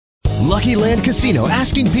Lucky Land Casino,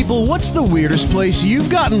 asking people, what's the weirdest place you've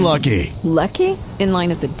gotten lucky? Lucky? In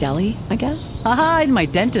line at the deli, I guess? Aha, in my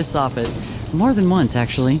dentist's office. More than once,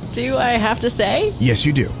 actually. Do I have to say? Yes,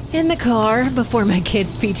 you do. In the car before my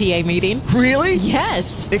kids' PTA meeting. Really? Yes.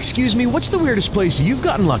 Excuse me, what's the weirdest place you've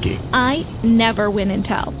gotten lucky? I never win and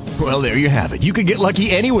tell. Well, there you have it. You can get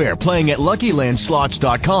lucky anywhere, playing at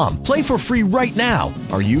LuckyLandSlots.com. Play for free right now.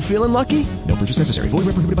 Are you feeling lucky? No purchase necessary. Void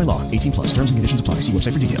where prohibited by law. 18 plus. Terms and conditions apply. See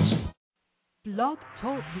website for details. Blog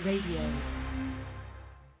Talk Radio.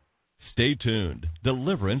 Stay tuned.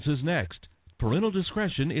 Deliverance is next. Parental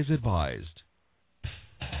discretion is advised.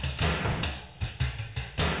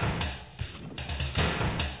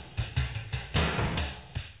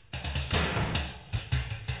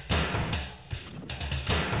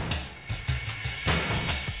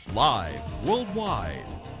 Live worldwide.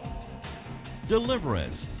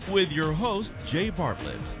 Deliverance with your host, Jay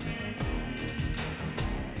Bartlett.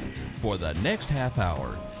 For the next half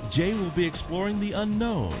hour, Jay will be exploring the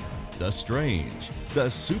unknown, the strange, the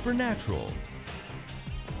supernatural.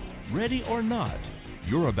 Ready or not,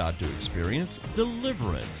 you're about to experience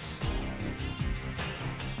deliverance.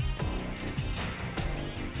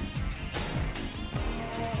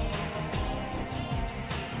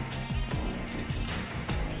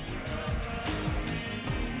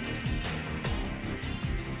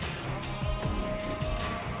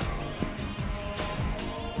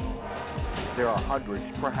 There are hundreds,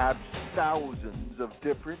 perhaps thousands of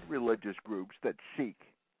different religious groups that seek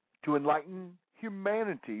to enlighten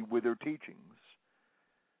humanity with their teachings.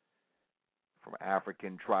 From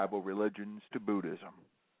African tribal religions to Buddhism,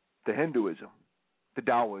 to Hinduism, to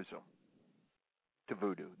Taoism, to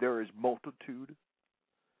Voodoo, there is multitude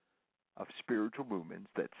of spiritual movements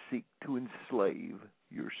that seek to enslave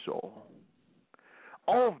your soul.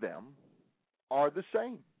 All of them are the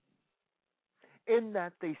same, in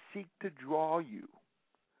that they seek to draw you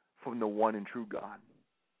from the one and true God,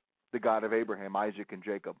 the God of Abraham, Isaac, and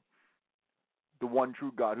Jacob, the one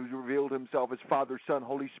true God who's revealed himself as Father, Son,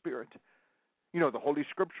 Holy Spirit. You know, the Holy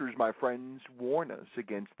Scriptures, my friends, warn us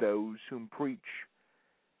against those whom preach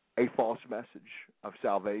a false message of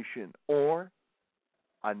salvation or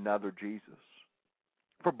another Jesus.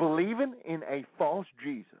 For believing in a false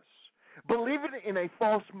Jesus, believing in a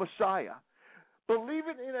false Messiah,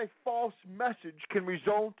 believing in a false message can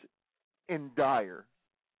result in dire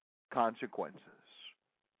consequences.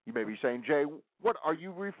 You may be saying, Jay, what are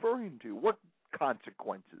you referring to? What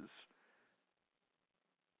consequences?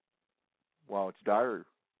 Well, it's dire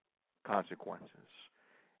consequences.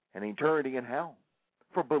 An eternity in hell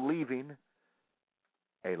for believing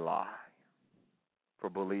a lie. For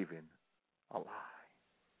believing a lie.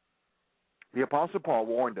 The Apostle Paul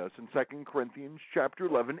warned us in 2 Corinthians chapter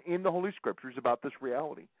 11 in the Holy Scriptures about this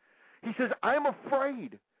reality. He says, I am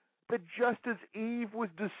afraid that just as Eve was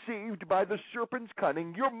deceived by the serpent's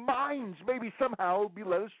cunning, your minds may be somehow be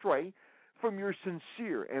led astray from your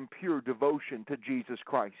sincere and pure devotion to Jesus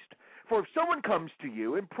Christ. For if someone comes to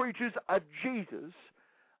you and preaches a Jesus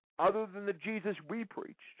other than the Jesus we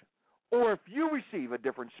preached, or if you receive a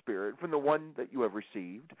different spirit from the one that you have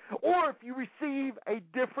received, or if you receive a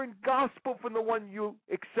different gospel from the one you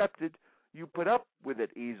accepted, you put up with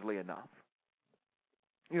it easily enough.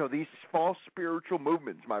 You know, these false spiritual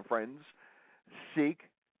movements, my friends, seek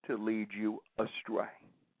to lead you astray,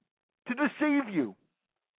 to deceive you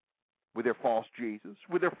with their false Jesus,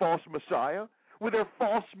 with their false Messiah, with their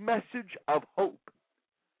false message of hope.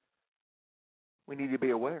 We need to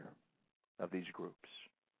be aware of these groups.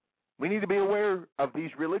 We need to be aware of these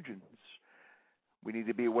religions. We need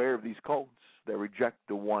to be aware of these cults that reject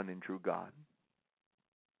the one and true God.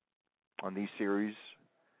 On these series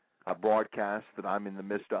of broadcasts that I'm in the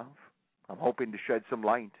midst of, I'm hoping to shed some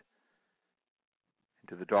light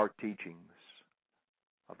into the dark teachings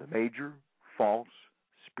of the major false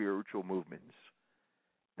spiritual movements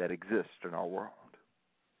that exist in our world.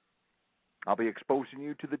 I'll be exposing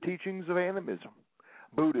you to the teachings of animism,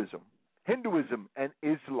 Buddhism, Hinduism, and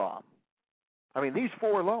Islam. I mean, these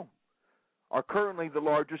four alone are currently the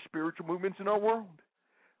largest spiritual movements in our world,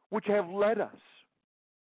 which have led us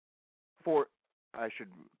I should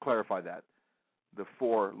clarify that, the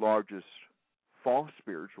four largest false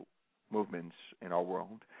spiritual movements in our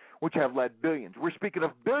world, which have led billions. We're speaking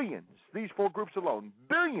of billions. These four groups alone,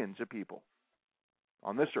 billions of people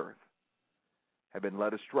on this earth have been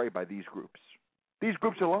led astray by these groups. These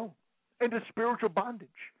groups alone, into spiritual bondage.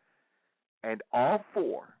 And all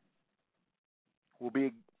four will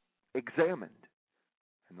be examined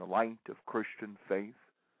in the light of Christian faith.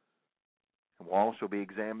 And we'll also be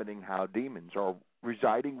examining how demons are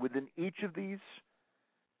residing within each of these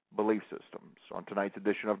belief systems on tonight's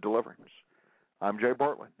edition of Deliverance. I'm Jay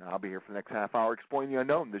Bartlett, and I'll be here for the next half hour exploring the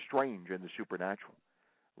unknown, the strange, and the supernatural.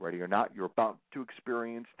 Ready or not, you're about to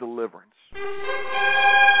experience deliverance.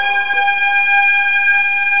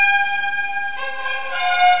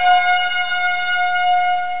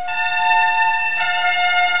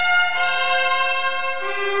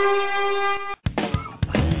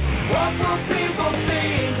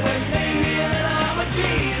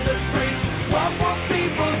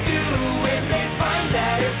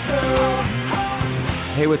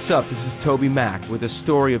 Hey, what's up? This is Toby Mack with a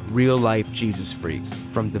story of real-life Jesus freaks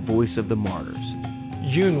from the Voice of the Martyrs.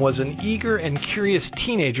 Yun was an eager and curious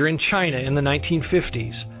teenager in China in the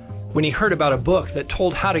 1950s. When he heard about a book that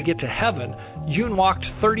told how to get to heaven, Yun walked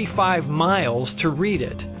 35 miles to read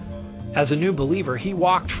it. As a new believer, he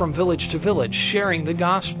walked from village to village, sharing the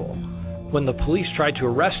gospel. When the police tried to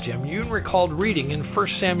arrest him, Yun recalled reading in 1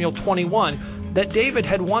 Samuel 21 that David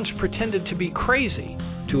had once pretended to be crazy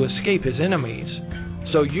to escape his enemies.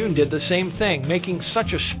 So Yun did the same thing, making such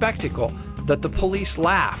a spectacle that the police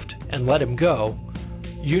laughed and let him go.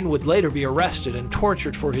 Yun would later be arrested and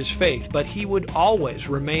tortured for his faith, but he would always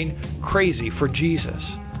remain crazy for Jesus.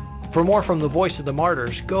 For more from the Voice of the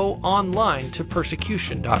Martyrs, go online to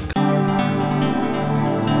persecution.com.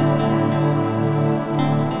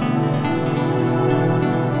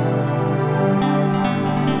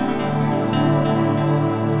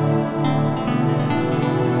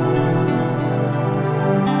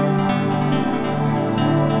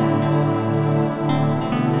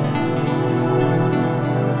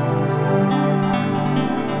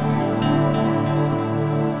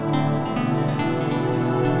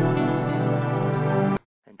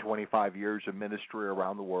 Years of ministry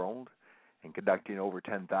around the world and conducting over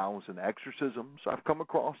 10,000 exorcisms, I've come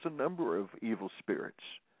across a number of evil spirits.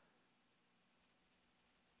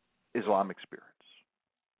 Islamic spirits,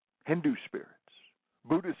 Hindu spirits,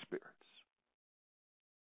 Buddhist spirits,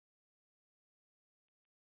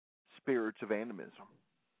 spirits of animism.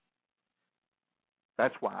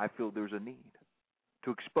 That's why I feel there's a need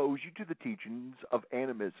to expose you to the teachings of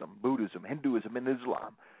animism, Buddhism, Hinduism, and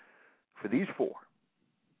Islam. For these four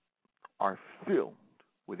are filled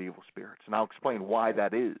with evil spirits. And I'll explain why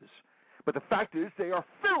that is. But the fact is, they are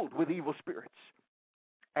filled with evil spirits.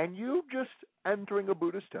 And you just entering a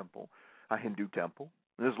Buddhist temple, a Hindu temple,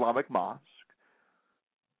 an Islamic mosque,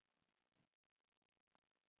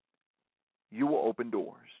 you will open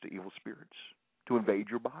doors to evil spirits to invade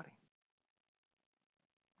your body.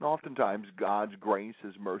 And oftentimes, God's grace,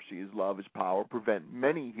 His mercy, His love, His power prevent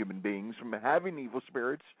many human beings from having evil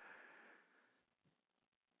spirits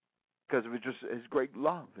because of His great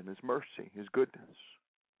love and His mercy, His goodness.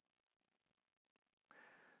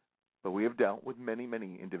 But we have dealt with many,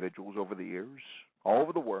 many individuals over the years, all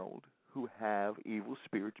over the world, who have evil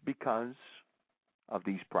spirits because of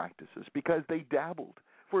these practices, because they dabbled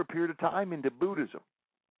for a period of time into Buddhism,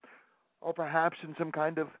 or perhaps in some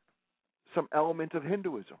element of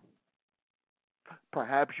Hinduism.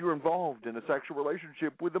 Perhaps you're involved in a sexual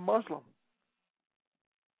relationship with a Muslim,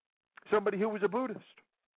 somebody who was a Buddhist,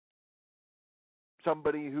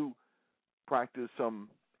 somebody who practiced some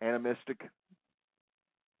animistic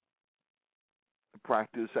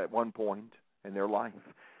practice at one point in their life.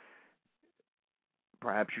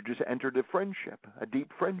 Perhaps you just entered a friendship, a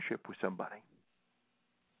deep friendship with somebody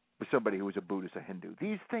who was a Buddhist, a Hindu.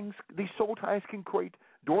 These things, these soul ties can create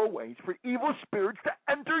doorways for evil spirits to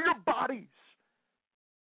enter your bodies.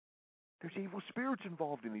 There's evil spirits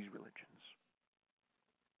involved in these religions.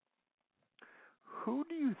 Who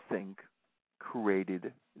do you think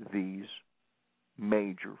created these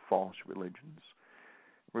major false religions?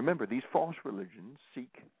 Remember, these false religions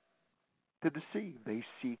seek to deceive. They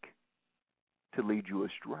seek to lead you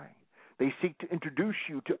astray. They seek to introduce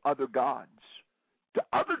you to other gods, to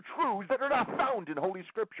other truths that are not found in Holy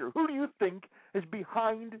Scripture. Who do you think is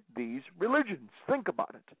behind these religions? Think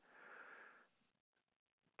about it.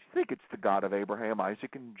 Do you think it's the God of Abraham,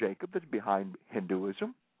 Isaac, and Jacob that's behind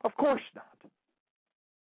Hinduism? Of course not.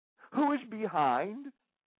 Who is behind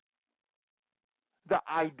the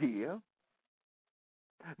idea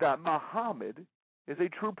that Muhammad is a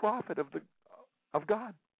true prophet of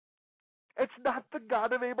God? It's not the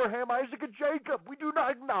God of Abraham, Isaac, and Jacob. We do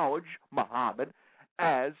not acknowledge Muhammad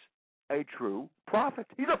as a true prophet.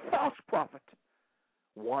 He's a false prophet,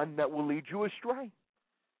 one that will lead you astray,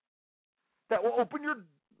 that will open your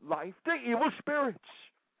life to evil spirits.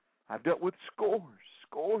 I've dealt with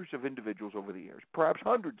scores of individuals over the years, perhaps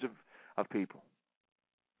hundreds of people,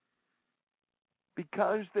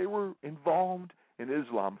 because they were involved in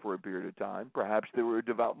Islam for a period of time. Perhaps they were a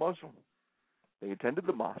devout Muslim. They attended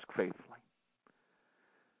the mosque faithfully.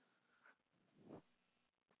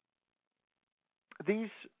 these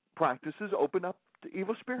practices open up to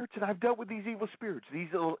evil spirits, and I've dealt with these evil spirits, these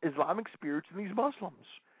Islamic spirits and these Muslims.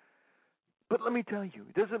 But let me tell you,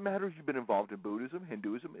 it doesn't matter if you've been involved in Buddhism,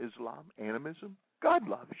 Hinduism, Islam, animism. God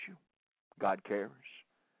loves you. God cares.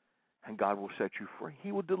 And God will set you free.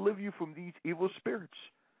 He will deliver you from these evil spirits.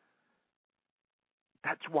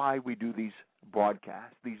 That's why we do these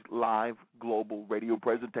broadcasts, these live global radio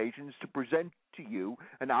presentations, to present to you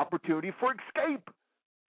an opportunity for escape.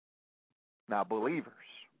 Now, believers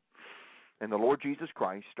in the Lord Jesus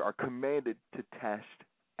Christ are commanded to test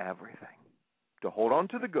everything, to hold on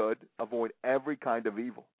to the good, avoid every kind of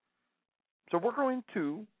evil. So we're going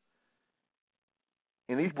to,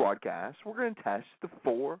 in these broadcasts, we're going to test the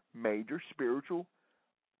 4 major spiritual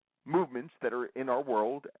movements that are in our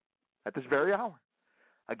world at this very hour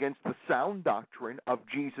against the sound doctrine of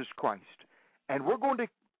Jesus Christ. And we're going to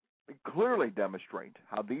clearly demonstrate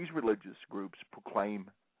how these religious groups proclaim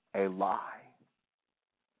a lie.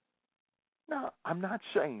 Now, I'm not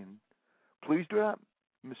saying, please do not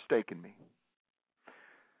mistake me.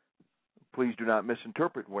 Please do not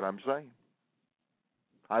misinterpret what I'm saying.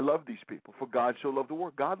 I love these people, for God so loved the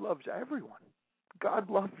world. God loves everyone. God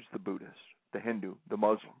loves the Buddhist, the Hindu, the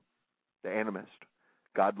Muslim, the animist.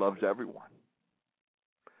 God loves everyone.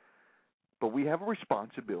 But we have a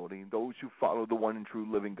responsibility, those who follow the one and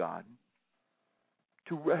true living God,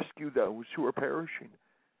 to rescue those who are perishing,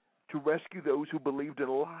 to rescue those who believed in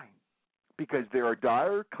a lie, because there are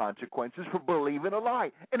dire consequences for believing a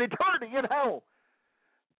lie, an eternity in hell.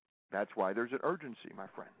 That's why there's an urgency, my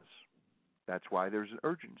friends. That's why there's an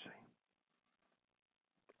urgency.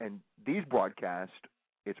 And these broadcasts,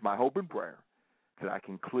 it's my hope and prayer that I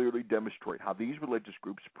can clearly demonstrate how these religious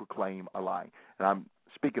groups proclaim a lie. And I'm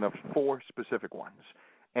speaking of 4 specific ones: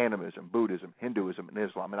 animism, Buddhism, Hinduism, and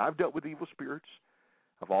Islam. And I've dealt with evil spirits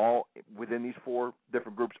of all within these 4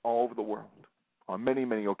 different groups all over the world on many,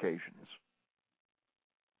 many occasions.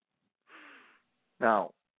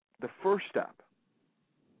 Now, the first step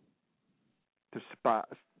to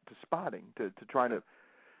spotting, to trying to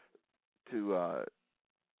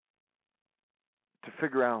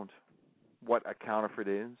figure out what a counterfeit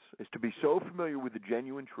is to be so familiar with the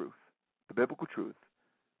genuine truth, the biblical truth,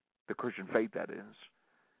 the Christian faith that is,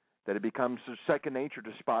 that it becomes second nature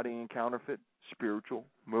to spotting and counterfeit spiritual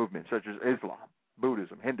movements such as Islam,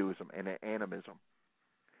 Buddhism, Hinduism, and animism.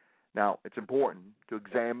 Now, it's important to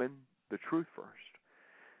examine the truth first.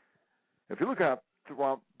 If you look up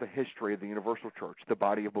throughout the history of the universal church, the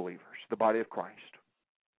body of believers, the body of Christ,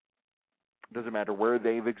 it doesn't matter where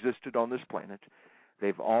they've existed on this planet,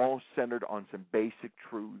 they've all centered on some basic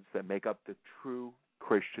truths that make up the true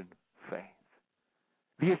Christian faith.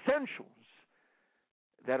 The essentials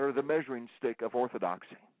that are the measuring stick of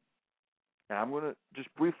orthodoxy. Now, I'm going to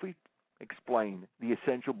just briefly explain the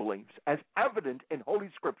essential beliefs as evident in Holy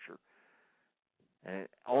Scripture. And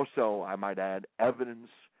also, I might add, evidence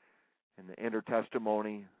in the inner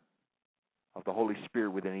testimony of the Holy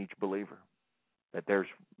Spirit within each believer. That there's,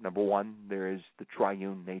 number 1, there is the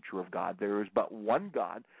triune nature of God. There is but one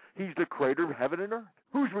God. He's the creator of heaven and earth,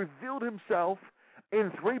 who's revealed himself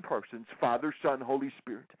in 3 persons, Father, Son, Holy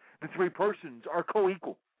Spirit. The 3 persons are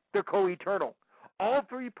co-equal. They're co-eternal. All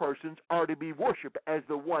 3 persons are to be worshipped as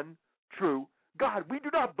the one true God. We do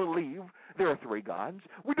not believe there are 3 gods.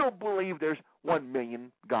 We don't believe there's 1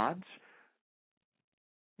 million gods.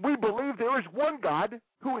 We believe there is one God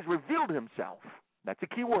who has revealed himself. That's a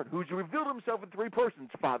key word. Who's revealed himself in 3 persons,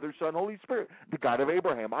 Father, Son, Holy Spirit. The God of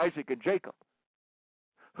Abraham, Isaac, and Jacob.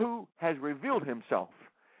 Who has revealed himself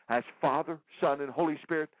as Father, Son, and Holy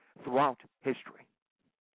Spirit throughout history.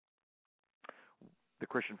 The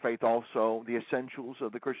Christian faith also, the essentials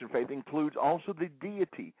of the Christian faith includes also the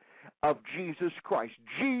deity of Jesus Christ.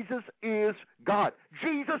 Jesus is God.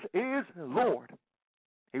 Jesus is Lord.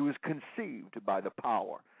 He was conceived by the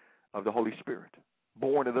power of the Holy Spirit,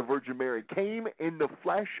 born of the Virgin Mary, came in the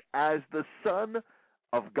flesh as the Son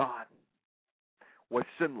of God, was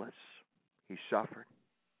sinless. He suffered.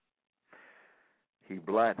 He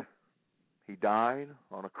bled. He died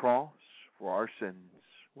on a cross for our sins,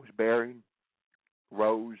 was buried,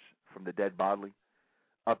 rose from the dead bodily,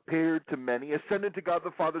 appeared to many, ascended to God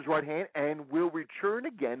the Father's right hand, and will return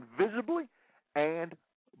again visibly and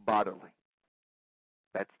bodily.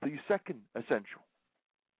 That's the second essential,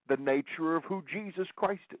 the nature of who Jesus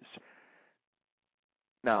Christ is.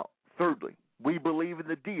 Now, thirdly, we believe in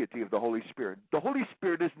the deity of the Holy Spirit. The Holy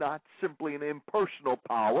Spirit is not simply an impersonal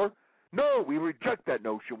power. No, we reject that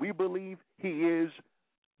notion. We believe he is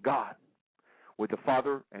God. With the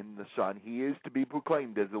Father and the Son, he is to be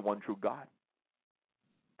proclaimed as the one true God.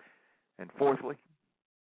 And fourthly,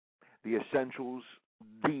 the essentials,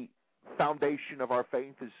 the foundation of our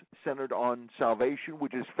faith is centered on salvation,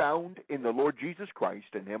 which is found in the Lord Jesus Christ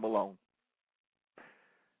and Him alone.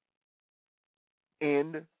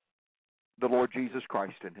 In the Lord Jesus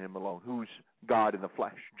Christ and Him alone, who's God in the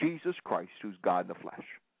flesh. Jesus Christ, who's God in the flesh.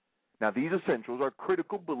 Now, these essentials are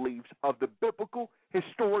critical beliefs of the biblical,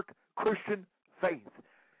 historic Christian faith.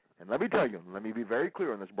 And let me tell you, let me be very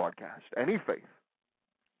clear on this broadcast. Any faith,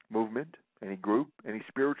 movement, any group, any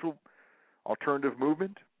spiritual alternative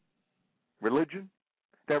movement, religion,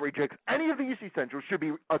 that rejects any of these essentials should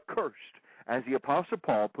be accursed, as the Apostle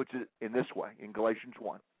Paul puts it in this way, in Galatians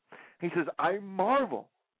 1. He says, I marvel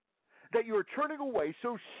that you are turning away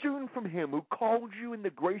so soon from Him who called you in the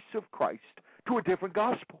grace of Christ to a different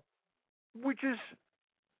gospel, which is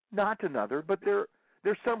not another, but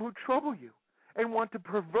there's some who trouble you and want to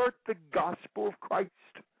pervert the gospel of Christ.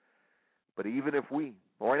 But even if we,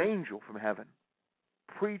 or an angel from heaven,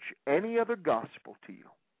 preach any other gospel to you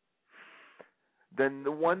than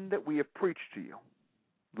the one that we have preached to you,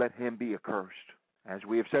 let him be accursed, as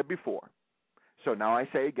we have said before. So now I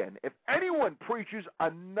say again, if anyone preaches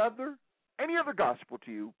any other gospel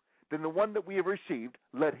to you than the one that we have received,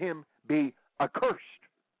 let him be accursed.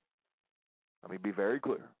 Let me be very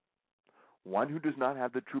clear. One who does not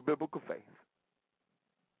have the true biblical faith,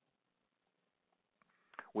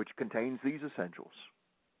 which contains these essentials,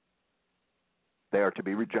 they are to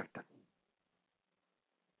be rejected.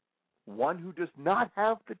 One who does not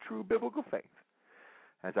have the true biblical faith,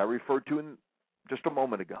 as I referred to in just a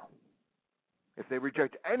moment ago, if they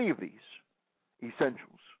reject any of these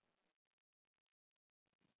essentials,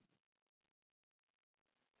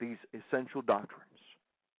 these essential doctrines,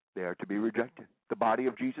 they are to be rejected. The body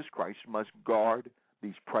of Jesus Christ must guard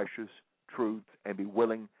these precious truths and be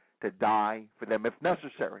willing to die for them if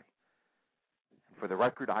necessary. For the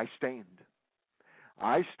record, I stand.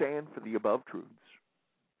 I stand for the above truths,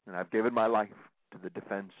 and I've given my life to the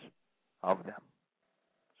defense of them.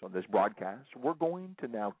 So in this broadcast, we're going to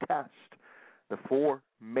now test the four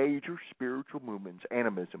major spiritual movements: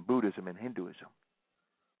 animism, Buddhism, and Hinduism.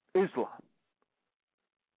 Islam.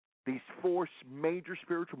 These four major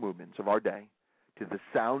spiritual movements of our day to the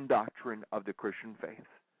sound doctrine of the Christian faith.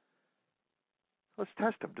 Let's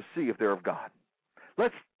test them to see if they're of God.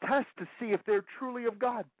 Let's test to see if they're truly of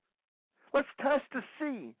God. Let's test to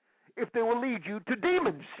see if they will lead you to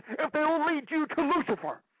demons, if they will lead you to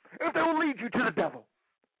Lucifer, if they will lead you to the devil,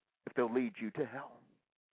 if they'll lead you to hell.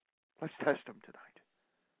 Let's test them tonight.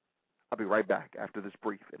 I'll be right back after this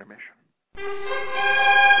brief intermission.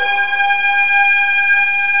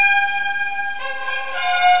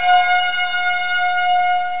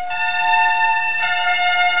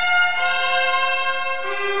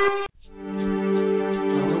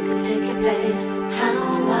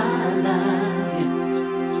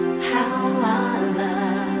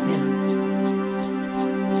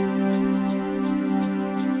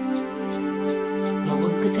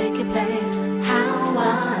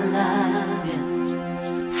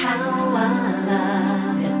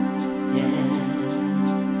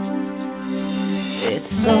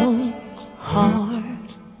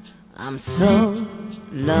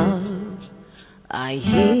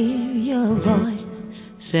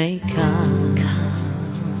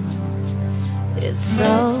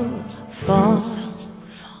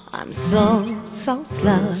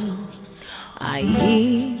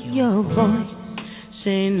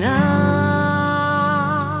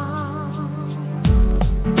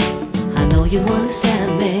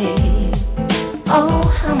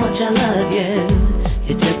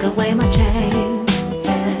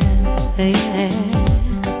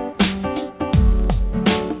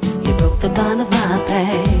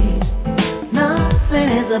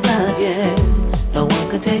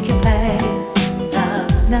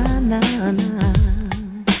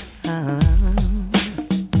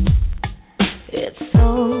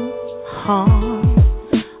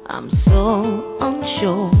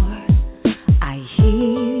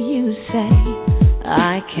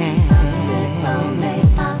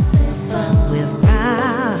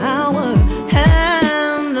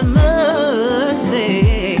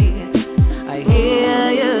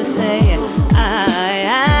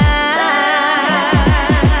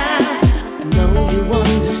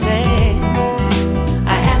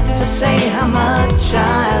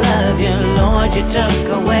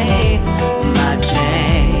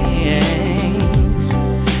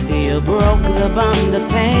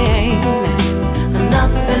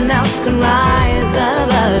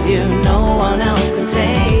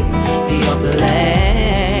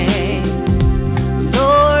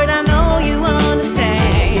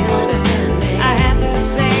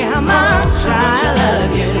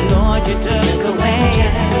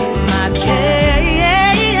 My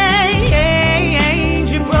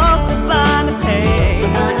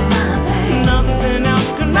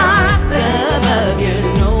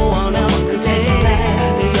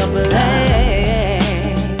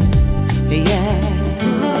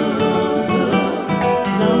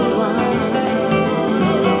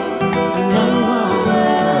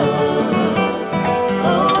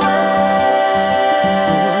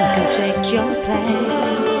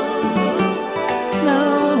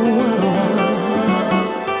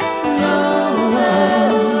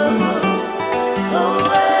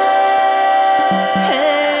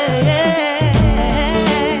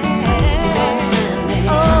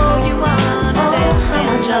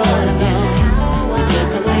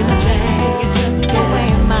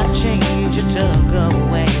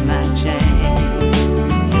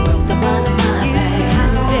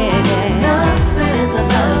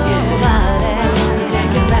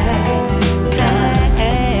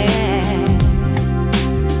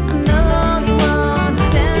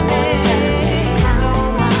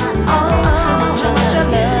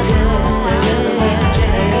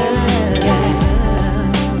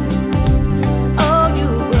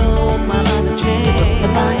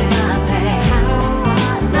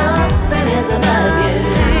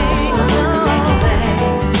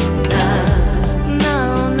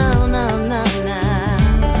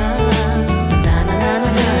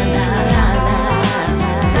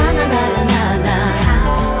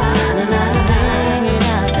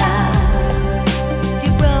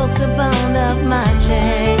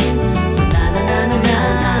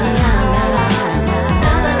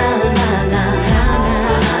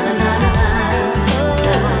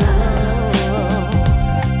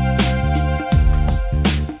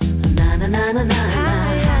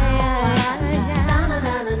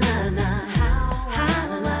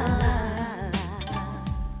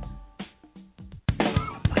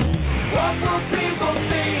What will people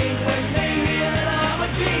think when they hear that I'm a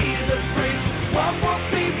Jesus freak? What will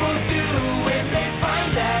people do when they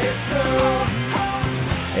find that it's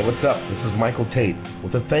true? Hey, what's up? This is Michael Tate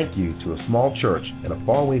with a thank you to a small church in a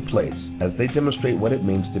faraway place as they demonstrate what it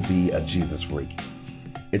means to be a Jesus freak.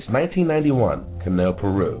 It's 1991, Canel,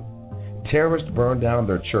 Peru. Terrorists burned down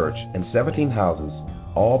their church and 17 houses,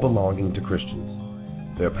 all belonging to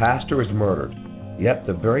Christians. Their pastor is murdered, yet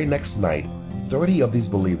the very next night, 30 of these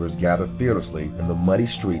believers gather fearlessly in the muddy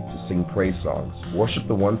street to sing praise songs, worship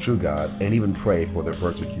the one true God, and even pray for their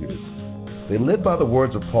persecutors. They live by the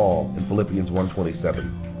words of Paul in Philippians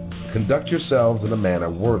 1:27. Conduct yourselves in a manner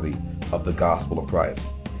worthy of the gospel of Christ,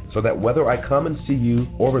 so that whether I come and see you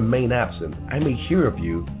or remain absent, I may hear of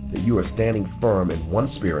you that you are standing firm in one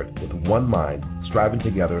spirit, with one mind, striving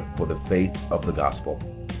together for the faith of the gospel.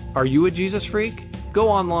 Are you a Jesus freak? Go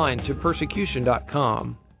online to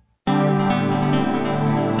persecution.com.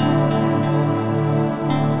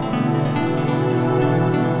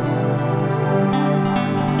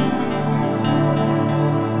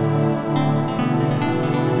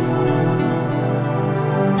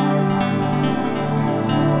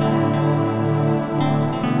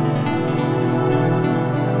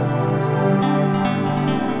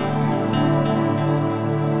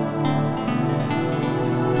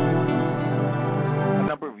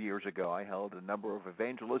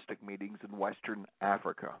 Evangelistic meetings in Western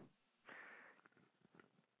Africa.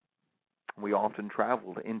 We often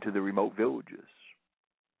traveled into the remote villages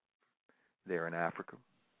there in Africa,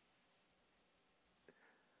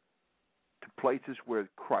 to places where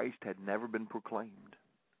Christ had never been proclaimed.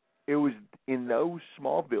 It was in those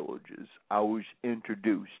small villages I was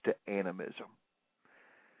introduced to animism.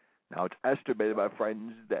 Now, it's estimated, my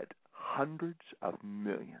friends, that hundreds of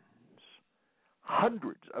millions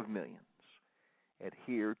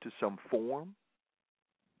adhere to some form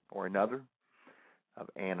or another of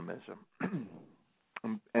animism.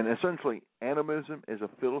 And essentially, animism is a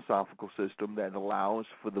philosophical system that allows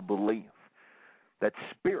for the belief that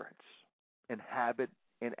spirits inhabit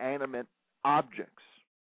inanimate objects.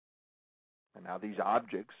 And now these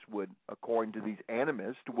objects would, according to these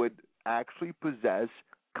animists, would actually possess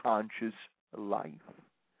conscious life.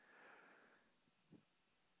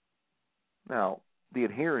 Now, the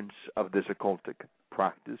adherents of this occultic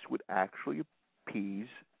practice would actually appease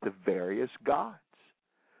the various gods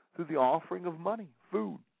through the offering of money,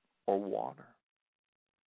 food, or water.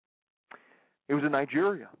 It was in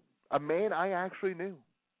Nigeria. A man I actually knew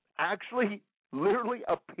actually literally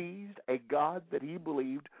appeased a god that he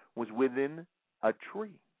believed was within a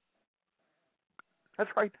tree. That's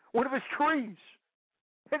right, one of his trees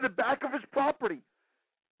in the back of his property.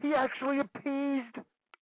 He actually appeased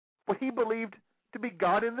what he believed to be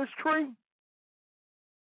God in this tree.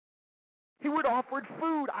 He would offer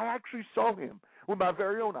food. I actually saw him with my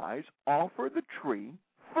very own eyes offer the tree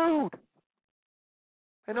food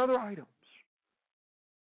and other items.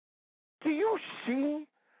 Do you see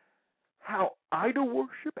how idol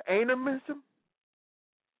worship, animism,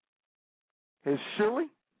 is silly?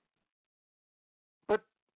 But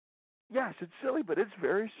yes, it's silly, but it's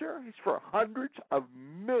very serious. For hundreds of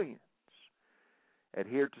millions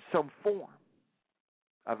adhere to some form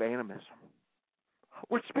of animism.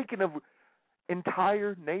 We're speaking of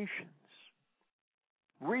entire nations,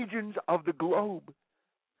 regions of the globe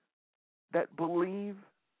that believe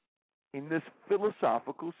in this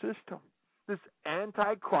philosophical system, this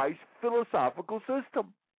antichrist philosophical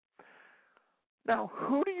system. Now,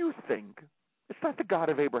 who do you think? It's not the God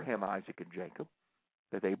of Abraham, Isaac, and Jacob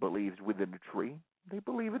that they believe is within a tree. They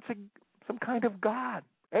believe it's some kind of God,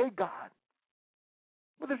 a God.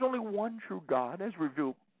 Well, there's only one true God as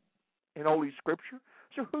revealed in Holy Scripture.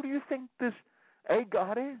 So who do you think this a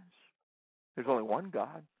God is? There's only one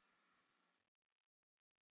God.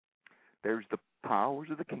 There's the powers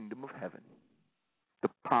of the kingdom of heaven,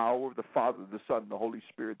 the power of the Father, the Son, the Holy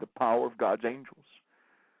Spirit, the power of God's angels.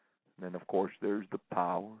 And then, of course, there's the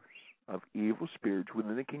powers of evil spirits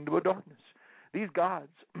within the kingdom of darkness. These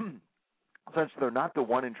gods, since they're not the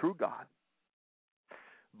one and true God,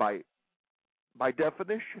 by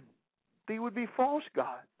definition, they would be false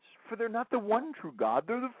gods, for they're not the one true God,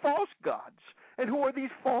 they're the false gods. And who are these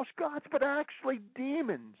false gods but actually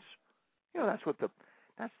demons? You know, that's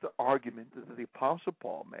the argument that the Apostle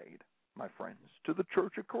Paul made, my friends, to the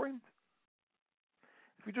church of Corinth.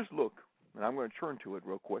 If you just look, and I'm going to turn to it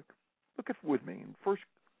real quick, look with me in 1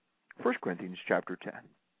 Corinthians chapter 10.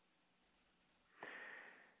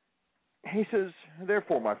 He says,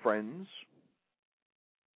 therefore, my friends,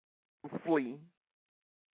 flee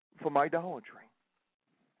from idolatry.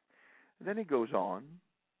 And then he goes on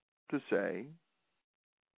to say,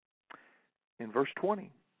 in verse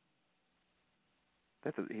 20.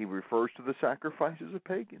 He refers to the sacrifices of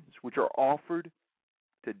pagans, which are offered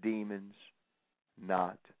to demons,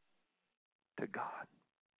 not to God.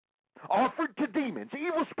 Offered to demons,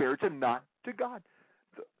 evil spirits, and not to God.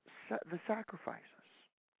 The sacrifices,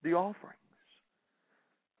 the offerings.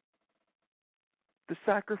 The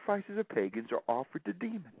sacrifices of pagans are offered to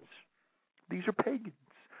demons. These are pagans.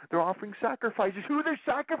 They're offering sacrifices. Who are they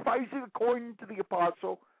sacrificing according to the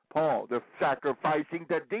Apostle Paul? They're sacrificing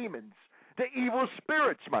to demons, to evil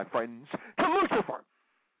spirits, my friends, to Lucifer.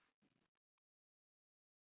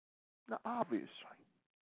 Now, obviously,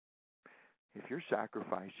 if you're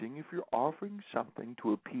sacrificing, if you're offering something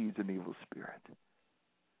to appease an evil spirit,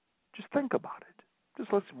 just think about it.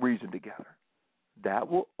 Just let's reason together. That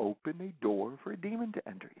will open a door for a demon to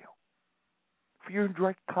enter you, for you're in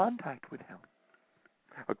direct contact with him,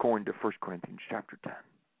 according to 1 Corinthians chapter 10.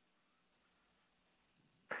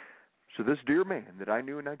 So this dear man that I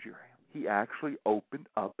knew in Nigeria, he actually opened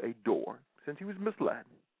up a door, since he was misled.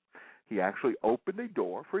 He actually opened a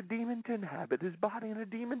door for a demon to inhabit his body, and a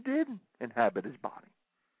demon did inhabit his body.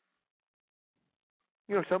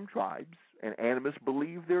 You know, some tribes and animists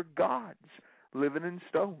believe they're gods living in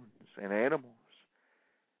stones and animals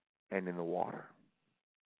and in the water.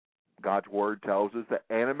 God's Word tells us that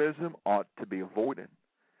animism ought to be avoided.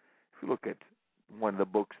 If you look at one of the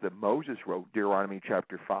books that Moses wrote, Deuteronomy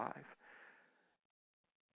chapter 5,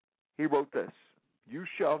 he wrote this: "You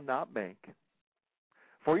shall not make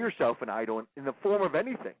for yourself an idol in the form of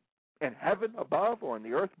anything, in heaven above, or in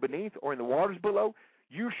the earth beneath, or in the waters below.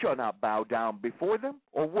 You shall not bow down before them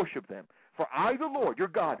or worship them. For I, the Lord, your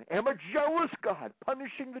God, am a jealous God,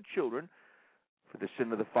 punishing the children for the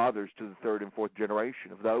sin of the fathers to the third and fourth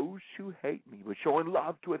generation of those who hate me, but showing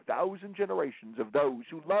love to 1,000 generations of those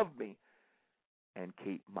who love me and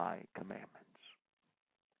keep my commandments."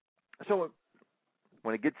 So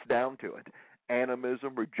when it gets down to it,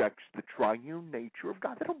 animism rejects the triune nature of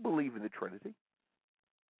God. They don't believe in the Trinity.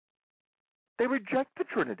 They reject the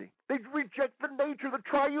Trinity. They reject the nature, the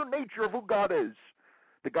triune nature of who God is.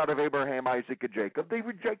 The God of Abraham, Isaac, and Jacob. They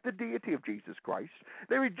reject the deity of Jesus Christ.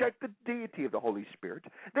 They reject the deity of the Holy Spirit.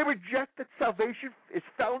 They reject that salvation is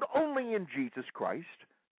found only in Jesus Christ.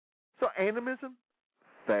 So animism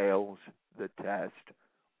fails the test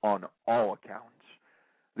on all accounts,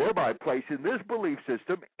 thereby placing this belief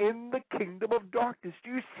system in the kingdom of darkness.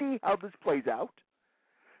 Do you see how this plays out?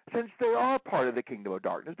 Since they are part of the kingdom of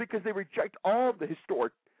darkness, because they reject all the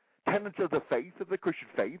historic tenets of the faith, of the Christian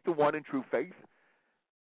faith, the one and true faith,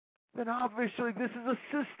 then obviously this is a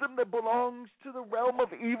system that belongs to the realm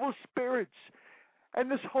of evil spirits. And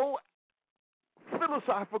this whole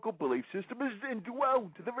philosophical belief system is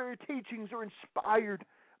indwelt. The very teachings are inspired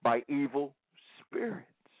by evil spirits.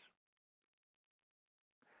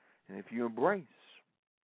 And if you embrace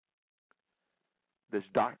this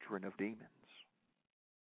doctrine of demons,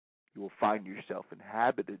 you will find yourself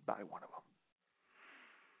inhabited by one of them.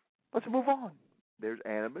 Let's move on. There's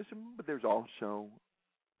animism, but there's also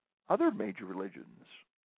other major religions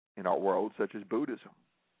in our world, such as Buddhism.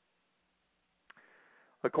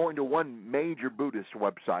 According to one major Buddhist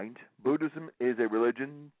website, Buddhism is a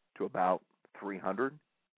religion to about 300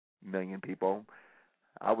 million people.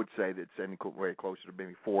 I would say that it's very closer to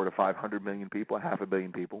maybe 400 to 500 million people, 500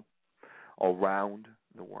 million people around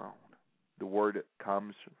the world. The word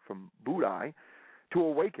comes from Buddhai, to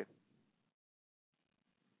awaken.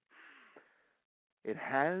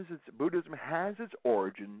 Buddhism has its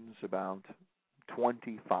origins about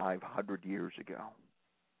 2,500 years ago,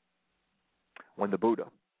 when the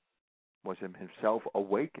Buddha was himself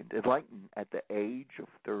awakened, enlightened at the age of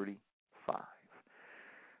 35.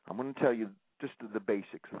 I'm going to tell you just the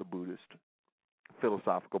basics of the Buddhist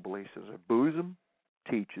philosophical belief system. Buddhism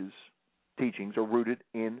teachings are rooted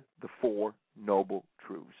in the Four Noble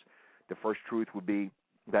Truths. The first truth would be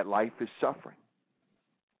that life is suffering.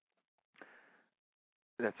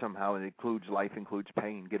 That somehow life includes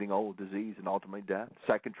pain, getting old, disease, and ultimately death.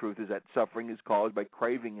 Second truth is that suffering is caused by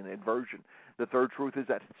craving and aversion. The third truth is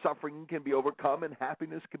that suffering can be overcome and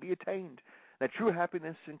happiness can be attained. That true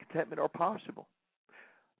happiness and contentment are possible.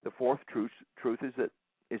 The fourth truth is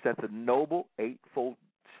that the Noble Eightfold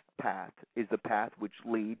Path is the path which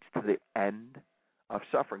leads to the end of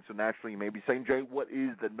suffering. So naturally you may be saying, Jay, what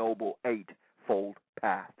is the Noble Eightfold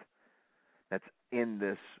Path that's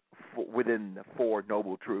within the Four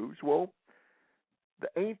Noble Truths? Well,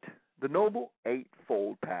 the Noble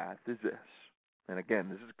Eightfold Path is this. And again,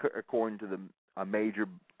 this is according to a major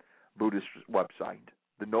Buddhist website.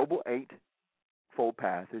 The Noble Eightfold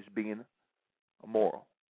Path is being moral.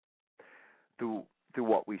 through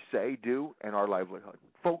what we say, do, and our livelihood.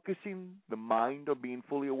 Focusing the mind on being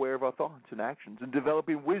fully aware of our thoughts and actions, and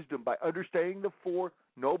developing wisdom by understanding the Four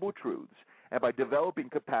Noble Truths, and by developing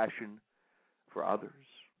compassion for others.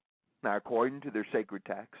 Now, according to their sacred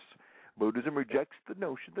texts, Buddhism rejects the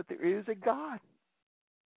notion that there is a God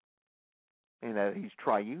and that He's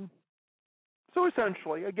triune. So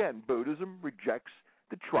essentially, again, Buddhism rejects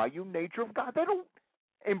the triune nature of God. They don't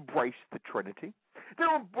embrace the Trinity. They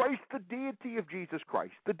don't embrace the deity of Jesus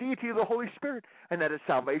Christ, the deity of the Holy Spirit, and that His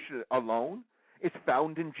salvation alone is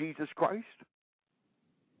found in Jesus Christ.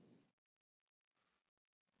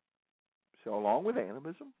 So along with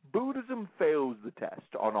animism, Buddhism fails the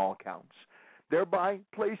test on all counts, thereby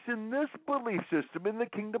placing this belief system in the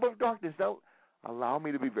kingdom of darkness. Now, allow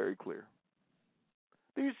me to be very clear.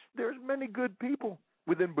 There's many good people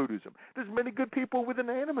within Buddhism. There's many good people within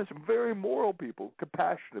animism, very moral people,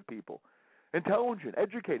 compassionate people, intelligent,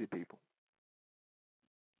 educated people.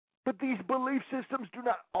 But these belief systems do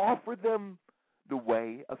not offer them the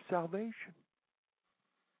way of salvation.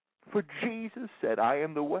 For Jesus said, I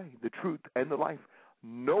am the way, the truth, and the life.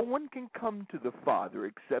 No one can come to the Father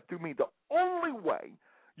except through me. The only way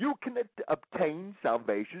you can obtain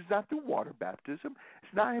salvation is not through water baptism.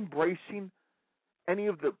 It's not embracing any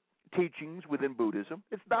of the teachings within Buddhism.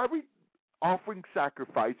 It's not offering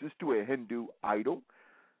sacrifices to a Hindu idol.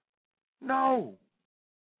 No.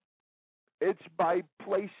 It's by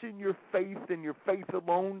placing your faith and your faith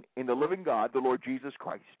alone in the living God, the Lord Jesus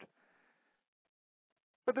Christ.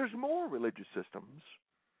 But there's more religious systems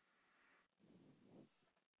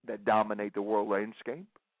that dominate the world landscape.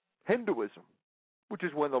 Hinduism, which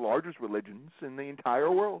is one of the largest religions in the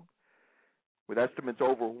entire world, with estimates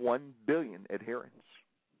over 1 billion adherents.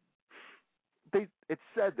 It's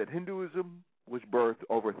said that Hinduism was birthed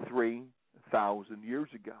over 3,000 years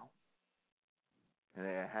ago. And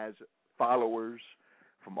it has followers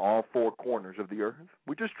from all four corners of the earth,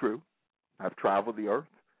 which is true. I've traveled the earth.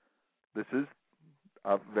 This is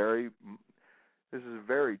very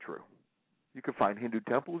true. You can find Hindu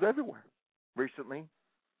temples everywhere. Recently,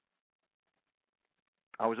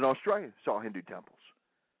 I was in Australia, saw Hindu temples.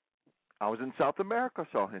 I was in South America,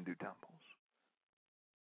 saw Hindu temples.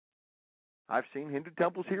 I've seen Hindu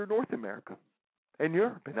temples here in North America, in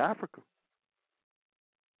Europe, in Africa.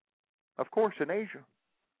 Of course, in Asia.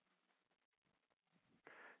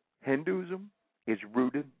 Hinduism is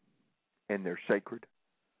rooted in their sacred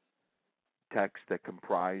texts that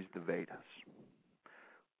comprise the Vedas,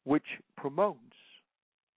 which promotes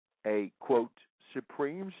a, quote,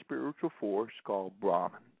 supreme spiritual force called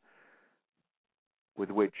Brahman,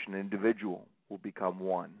 with which an individual will become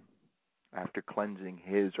one after cleansing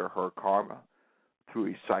his or her karma through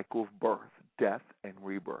a cycle of birth, death, and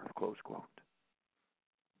rebirth, close quote.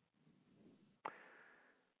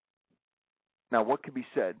 Now, what can be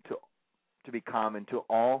said to be common to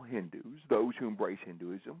all Hindus, those who embrace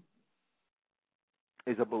Hinduism,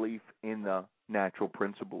 is a belief in the natural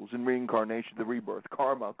principles, in reincarnation, the rebirth,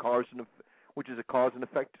 karma, which is a cause and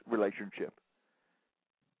effect relationship,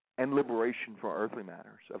 and liberation from earthly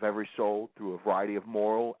matters of every soul through a variety of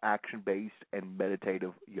moral, action-based, and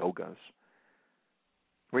meditative yogas.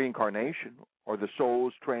 Reincarnation, or the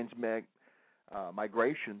soul's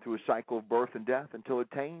migration through a cycle of birth and death until it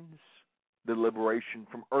attains the liberation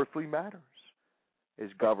from earthly matters, is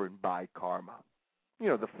governed by karma. You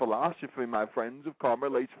know, the philosophy, my friends, of karma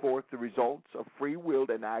lays forth the results of free will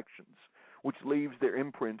and actions, which leaves their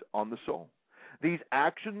imprint on the soul. These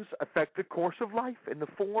actions affect the course of life and the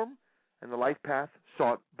form and the life path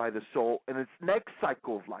sought by the soul in its next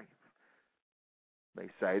cycle of life. They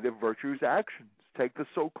say that virtuous actions take the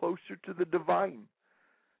soul closer to the divine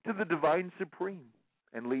supreme,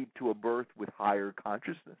 and lead to a birth with higher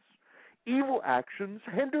consciousness. Evil actions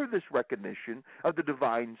hinder this recognition of the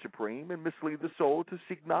divine supreme and mislead the soul to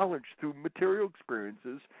seek knowledge through material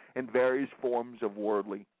experiences and various forms of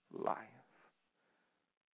worldly life.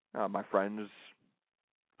 Now, my friends,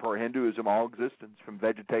 for Hinduism, all existence, from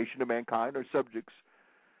vegetation to mankind, are subjects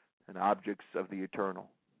and objects of the eternal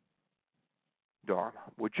Dharma,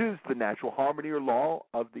 which is the natural harmony or law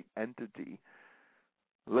of the entity.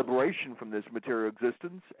 Liberation from this material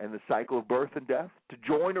existence and the cycle of birth and death to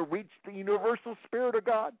join or reach the universal spirit of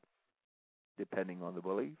God, depending on the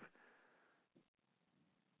belief,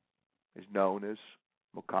 is known as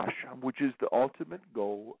moksha, which is the ultimate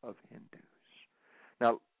goal of Hindus.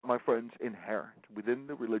 Now, my friends, inherent within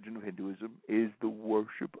the religion of Hinduism is the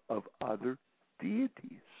worship of other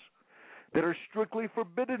deities that are strictly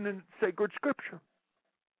forbidden in sacred scripture.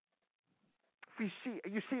 If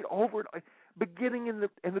you see it over, beginning in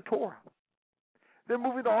the Torah, then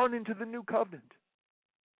moving on into the New Covenant.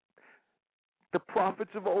 The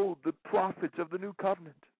prophets of old, the prophets of the New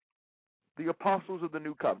Covenant, the apostles of the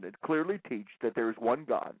New Covenant clearly teach that there is one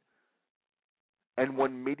God and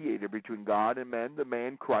one mediator between God and man, the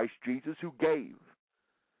man Christ Jesus, who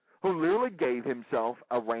literally gave himself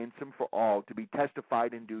a ransom for all to be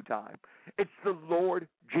testified in due time. It's the Lord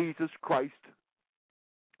Jesus Christ,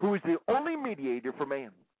 who is the only mediator for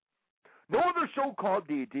man. No other so-called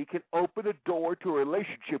deity can open a door to a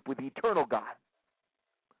relationship with the eternal God.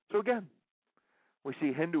 So again, we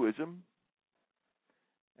see Hinduism,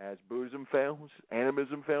 as Buddhism fails,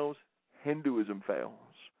 animism fails, Hinduism fails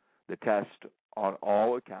the test on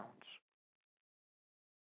all accounts.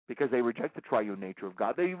 Because they reject the triune nature of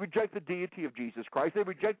God. They reject the deity of Jesus Christ. They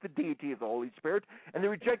reject the deity of the Holy Spirit. And they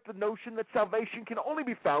reject the notion that salvation can only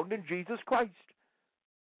be found in Jesus Christ.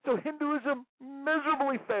 So Hinduism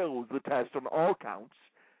miserably fails the test on all counts,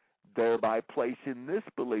 thereby placing this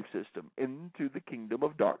belief system into the kingdom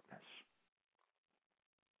of darkness.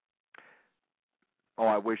 Oh,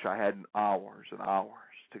 I wish I had hours and hours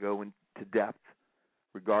to go into depth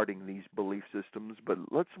regarding these belief systems, but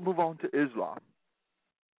let's move on to Islam.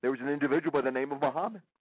 There was an individual by the name of Muhammad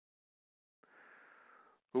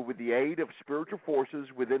who, with the aid of spiritual forces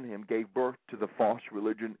within him, gave birth to the false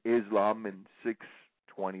religion Islam in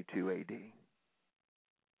 622 AD.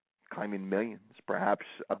 Claiming millions, perhaps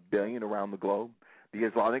 1 billion around the globe, the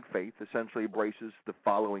Islamic faith essentially embraces the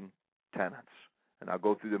following tenets, and I'll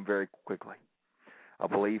go through them very quickly. A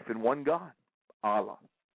belief in one God, Allah,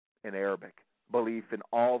 in Arabic. Belief in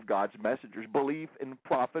all of God's messengers. Belief in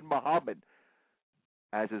Prophet Muhammad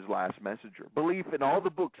as his last messenger. Belief in all the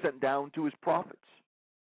books sent down to his prophets.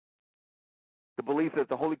 The belief that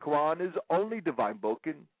the Holy Quran is the only divine book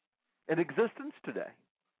in existence today.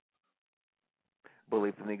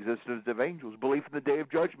 Belief in the existence of angels. Belief in the day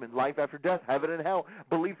of judgment, life after death, heaven and hell.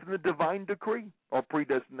 Belief in the divine decree or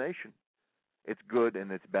predestination. It's good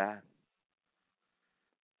and it's bad.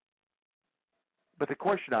 But the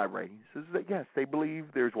question I raise is that, yes, they believe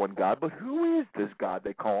there's one God, but who is this God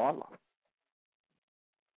they call Allah?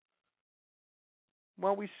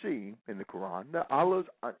 Well, we see in the Quran that Allah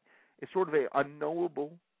is sort of an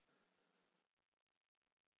unknowable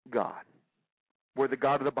God, where the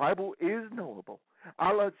God of the Bible is knowable.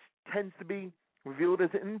 Allah tends to be revealed as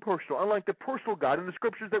impersonal, unlike the personal God in the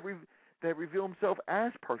Scriptures that reveal himself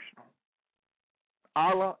as personal.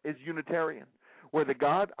 Allah is Unitarian, where the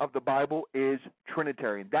God of the Bible is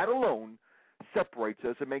Trinitarian. That alone separates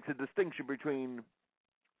us and makes a distinction between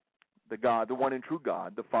the God, the one and true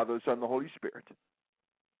God, the Father, the Son, and the Holy Spirit.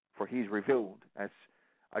 For he's revealed as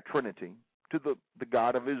a Trinity to the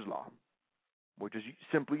God of Islam, which is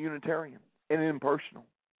simply Unitarian and impersonal.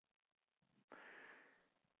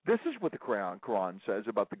 This is what the Quran says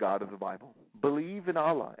about the God of the Bible. Believe in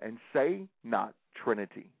Allah and say not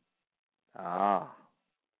Trinity.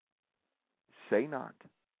 Say not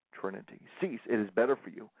Trinity. Cease. It is better for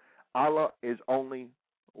you. Allah is only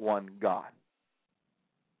one God.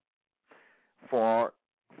 Far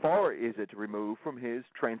is it removed from his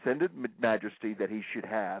transcendent majesty that he should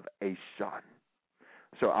have a son.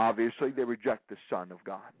 So obviously they reject the Son of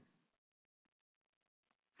God.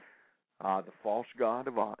 The false God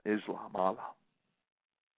of Islam, Allah,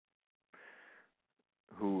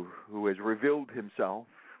 who has revealed himself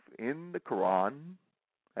in the Quran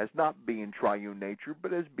as not being triune nature,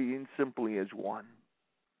 but as being simply as one.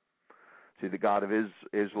 See, the God of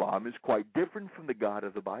Islam is quite different from the God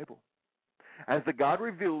of the Bible, as the God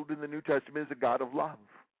revealed in the New Testament is a God of love,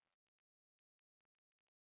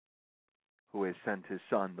 who has sent his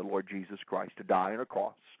Son, the Lord Jesus Christ, to die on a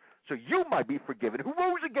cross, so you might be forgiven, who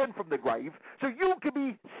rose again from the grave, so you can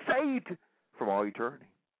be saved from all eternity.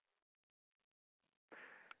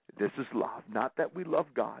 This is love, not that we love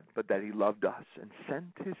God, but that he loved us and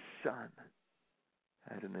sent his Son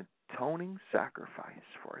as an atoning sacrifice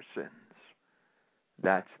for our sins.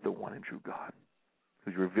 That's the one and true God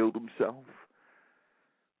who's revealed himself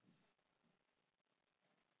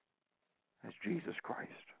as Jesus Christ.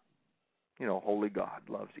 You know, holy God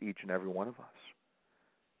loves each and every one of us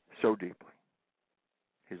so deeply.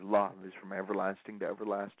 His love is from everlasting to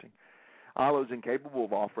everlasting. Allah is incapable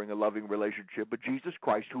of offering a loving relationship, but Jesus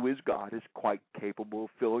Christ, who is God, is quite capable of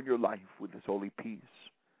filling your life with his holy peace,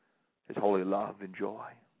 his holy love and joy.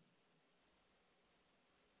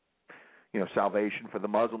 You know, salvation for the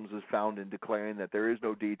Muslims is found in declaring that there is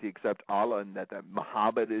no deity except Allah and that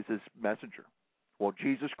Muhammad is his messenger. Well,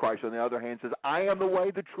 Jesus Christ, on the other hand, says, I am the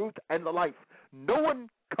way, the truth, and the life. No one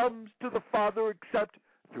comes to the Father except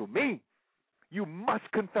through me. You must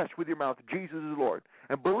confess with your mouth Jesus is Lord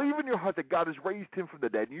and believe in your heart that God has raised him from the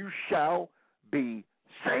dead, and you shall be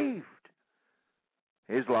saved.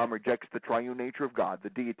 Islam rejects the triune nature of God, the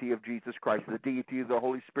deity of Jesus Christ, the deity of the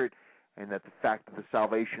Holy Spirit, and that the fact that the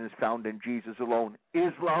salvation is found in Jesus alone.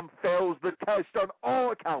 Islam fails the test on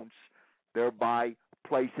all accounts, thereby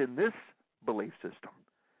placing this belief system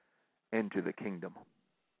into the kingdom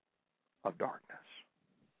of darkness.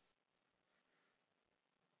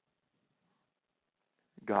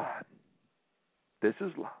 God, this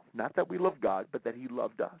is love. Not that we love God, but that He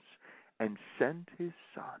loved us and sent His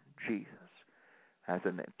Son, Jesus, as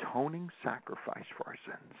an atoning sacrifice for our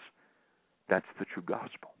sins. That's the true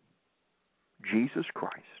gospel. Jesus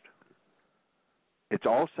Christ. It's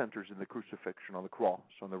all centers in the crucifixion, on the cross,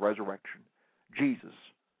 on the resurrection. Jesus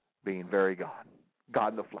being very God, God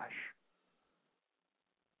in the flesh,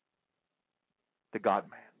 the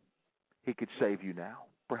God-man. He could save you now.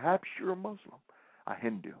 Perhaps you're a Muslim, a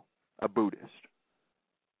Hindu, a Buddhist,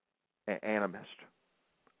 an animist.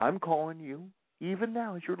 I'm calling you, even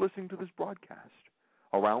now as you're listening to this broadcast,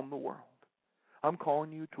 around the world. I'm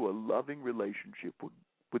calling you to a loving relationship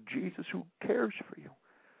with Jesus who cares for you.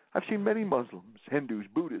 I've seen many Muslims, Hindus,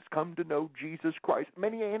 Buddhists come to know Jesus Christ.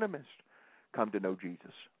 Many animists come to know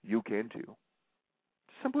Jesus. You can too.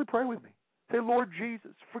 Simply pray with me. Say, Lord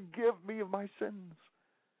Jesus, forgive me of my sins.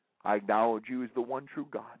 I acknowledge you as the one true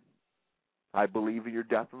God. I believe in your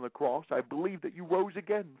death on the cross. I believe that you rose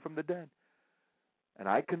again from the dead. And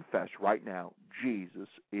I confess right now, Jesus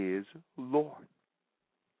is Lord.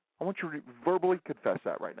 I want you to verbally confess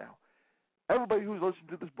that right now. Everybody who's listening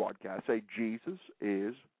to this broadcast, say, Jesus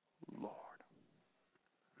is Lord.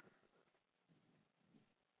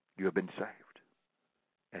 You have been saved.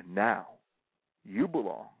 And now you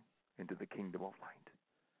belong into the kingdom of light.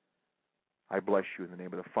 I bless you in the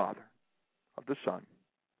name of the Father, of the Son,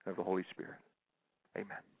 and of the Holy Spirit.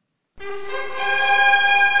 Amen.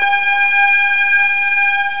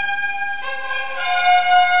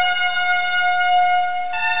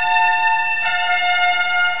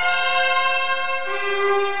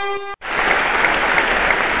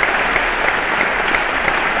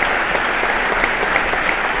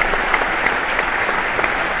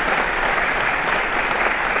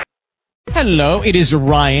 Hello, it is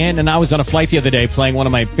Ryan, and I was on a flight the other day playing one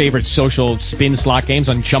of my favorite social spin slot games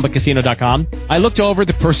on ChumbaCasino.com. I looked over at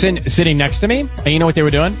the person sitting next to me, and you know what they were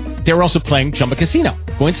doing? They were also playing Chumba Casino.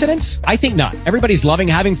 Coincidence? I think not. Everybody's loving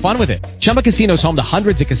having fun with it. Chumba Casino is home to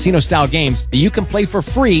hundreds of casino-style games that you can play for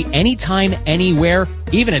free anytime, anywhere,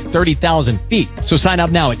 even at 30,000 feet. So sign up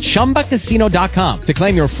now at ChumbaCasino.com to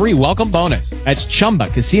claim your free welcome bonus. That's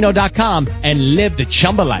ChumbaCasino.com and live the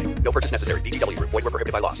Chumba life. No purchase necessary. VGW. Void where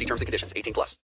prohibited by law. See terms and conditions. 18+.